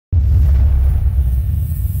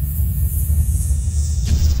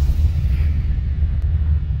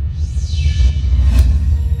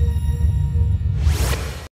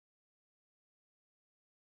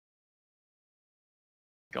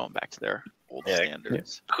going back to their old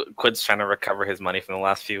standards. Quidd's trying to recover his money from the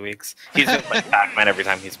last few weeks. He's been playing Pac-Man every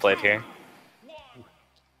time he's played here.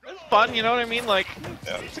 It's fun, you know what I mean? Like,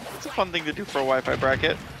 it's a fun thing to do for a Wi-Fi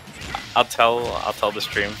bracket. I'll tell the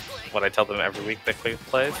stream what I tell them every week that Quidd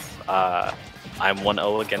plays. I'm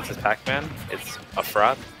 1-0 against his Pac-Man. It's a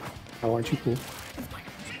fraud. How aren't you cool?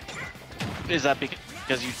 Is that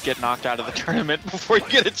because you get knocked out of the tournament before you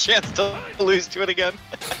get a chance to lose to it again?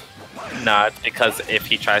 No, it's because if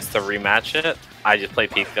he tries to rematch it, I just play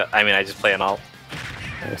Pika. I mean, I just play an alt.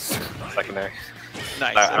 Nice. Secondary.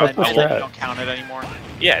 Nice. And then you don't count it anymore?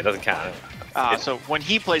 Yeah, it doesn't count. So when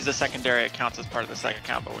he plays the secondary, it counts as part of the second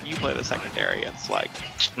count, but when you play the secondary, it's like,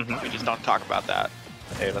 we just don't talk about that.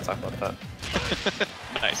 Hey, let's talk about that.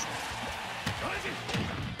 Nice.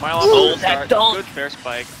 MiLe on that dunk. Good fair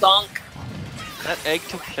spike. Dunk. That egg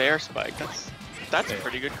to fair spike. That's a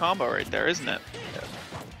pretty good combo right there, isn't it? Yeah.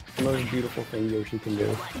 The most beautiful thing Yoshi can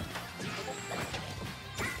do.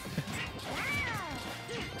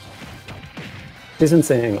 Isn't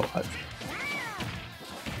saying a lot.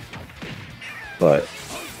 But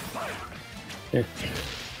yeah.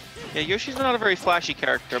 Yeah, Yoshi's not a very flashy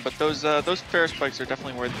character, but those fair spikes are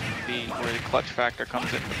definitely where the clutch factor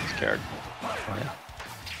comes in with this character. Oh, yeah.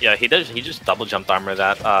 Yeah, he does. He just double jumped armor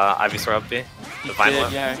that Ivysaur up B.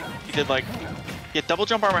 Yeah, he did like. Yeah, double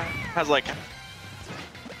jump armor has like.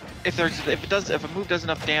 If a move does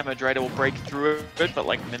enough damage, right, it will break through it, but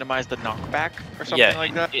like minimize the knockback or something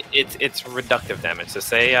like that. It's reductive damage. So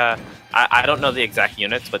say I don't know the exact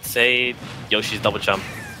units, but say Yoshi's double jump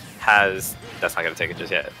has. That's not gonna take it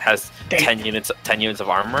just yet. Has 10 units of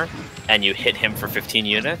armor, and you hit him for 15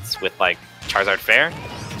 units with like Charizard Fair,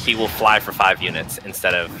 he will fly for 5 units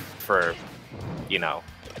instead of for, you know.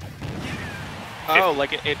 50. Oh,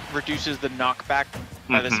 like it reduces the knockback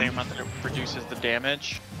by the same amount that it reduces the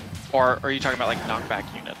damage, or are you talking about like knockback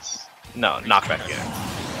units? No, knockback units.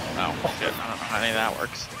 No, shit, I don't know how any of that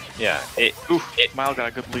works. Yeah, MiLe got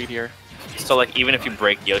a good lead here. So like even if you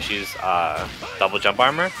break Yoshi's double jump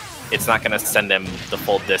armor, it's not gonna send him the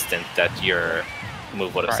full distance that your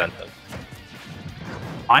move would have sent him.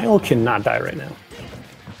 MiLe cannot die right now.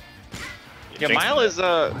 Yeah, MiLe is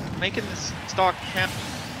making this stock count.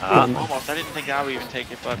 Almost. I didn't think I would even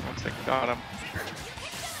take it, but looks like we got him.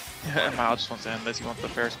 Yeah, and MiLe just wants to end this. He wants the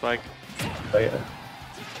fair spike. Oh yeah.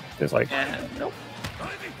 There's like. Nope.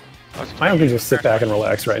 MiLe can just sit back and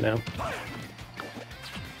relax right now.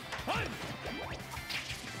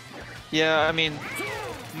 Yeah, I mean,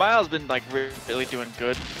 MiLe's been like really doing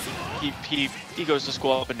good. He goes to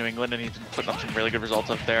school up in New England and he's been putting up some really good results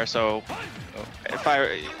up there. So if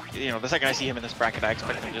the second I see him in this bracket, I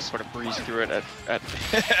expect him to just sort of breeze through it at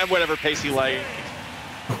whatever pace he likes.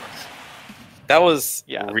 That was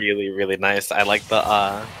really nice. I like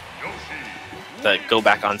the go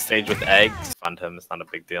back on stage with eggs. Fund him. It's not a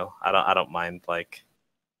big deal. I don't mind. Like,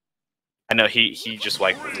 I know he just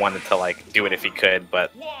like wanted to like do it if he could,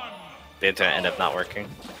 but the internet ended up not working.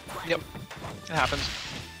 Yep, it happens.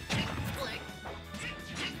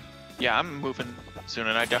 Yeah, I'm moving soon,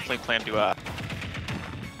 and I definitely plan to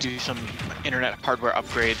do some internet hardware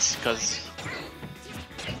upgrades, because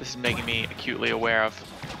this is making me acutely aware of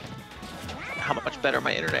how much better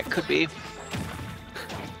my internet could be.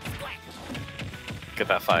 Get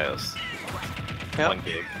that Fios. Yep. 1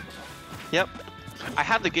 gig. Yep. I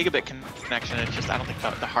have the gigabit connection, it's just I don't think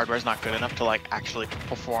the hardware is not good enough to like actually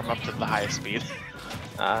perform up to the highest speed.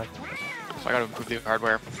 So I gotta improve the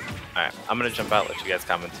hardware. Alright, I'm gonna jump out, let you guys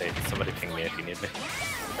commentate. Somebody ping me if you need me.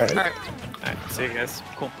 Alright. Alright, see you guys.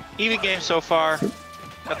 Cool. Even game so far.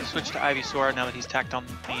 Got the switch to Ivysaur now that he's tacked on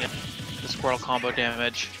the Squirtle combo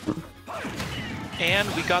damage. And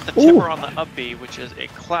we got the Tipper on the up B, which is a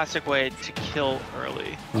classic way to kill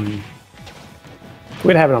early.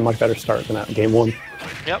 We'd have a much better start than that game 1.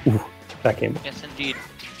 Yep. Ooh, that game. Yes, indeed.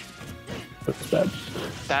 That was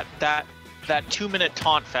bad. That 2-minute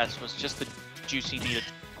taunt fest was just the juice he needed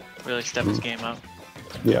to really step his game up.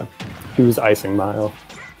 Yeah. He was icing MiLe.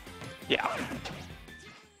 Yeah.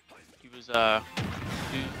 He was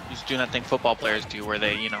doing that thing football players do where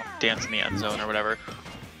they, dance in the end zone or whatever.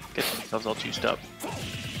 Get themselves all juiced up.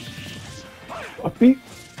 Up B?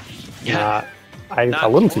 Yeah. A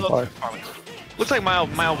little too far. Looks like Mile's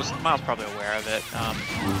probably aware of it.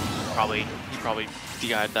 He probably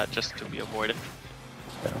DI'd that just to be avoided.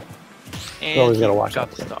 Yeah. And you always gotta watch got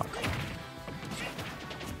out. the stock.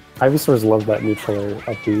 Ivysaurs love that neutral air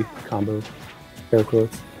up B combo. Air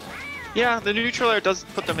quotes. Yeah, the neutral air does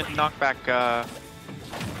put them in knockback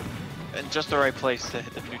in just the right place to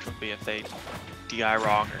hit the neutral B if they DI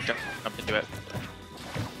wrong or jump into it.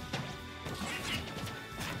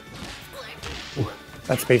 Ooh,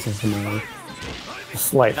 That spacing from my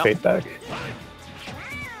slight Nope. fade back.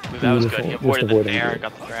 Ooh, that was good. He Beautiful. avoided Just the avoiding nair, it.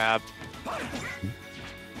 got the grab.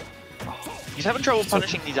 He's having trouble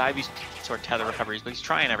punishing these Ivy sword tether recoveries, but he's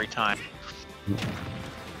trying every time.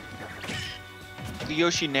 The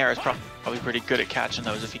Yoshi nair is probably pretty good at catching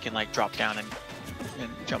those if he can like drop down and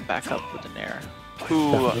jump back up with the nair.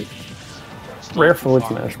 Ooh. Definitely. Still Rare too forward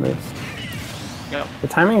far. smash missed. Yep. The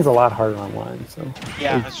timing is a lot harder online, so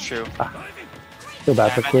Yeah, that's true. feel bad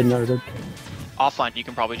Yeah, for I Quidd imagine- now. Offline, you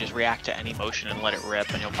can probably just react to any motion and let it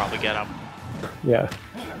rip, and you'll probably get him. Yeah.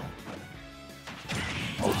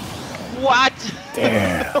 What?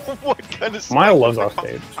 Damn. What kind of MiLe loves off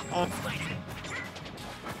stage.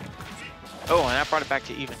 Oh, and that brought it back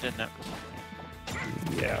to even, didn't it?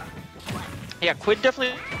 Yeah. Yeah, Quidd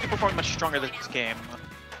definitely performed much stronger this game.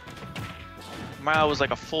 MiLe was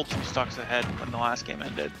like a full 2 stocks ahead when the last game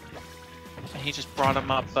ended, and he just brought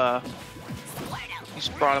him up. To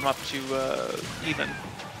even.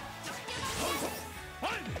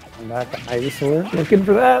 I'm back to Ivysaur. Looking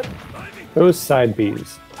for that. Those side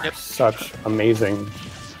Bs are Yep. such amazing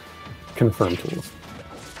confirm tools.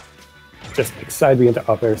 Just like side B into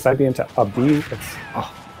up air, side B into up B. It's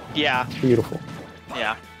Yeah, beautiful.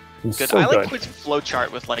 yeah. It's Good. so I like good. Quidd's flowchart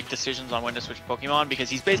with like decisions on when to switch Pokemon because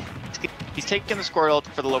he's taking the Squirtle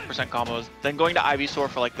for the low percent combos, then going to Ivysaur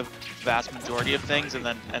for like the vast majority of things, and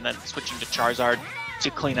then switching to Charizard to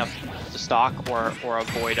clean up the stock or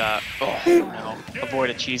avoid avoid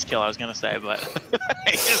a cheese kill. I was gonna say, but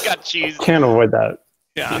he just got cheese. Can't avoid that.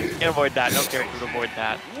 Yeah, can't avoid that. No character would avoid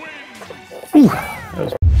that. That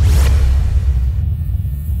was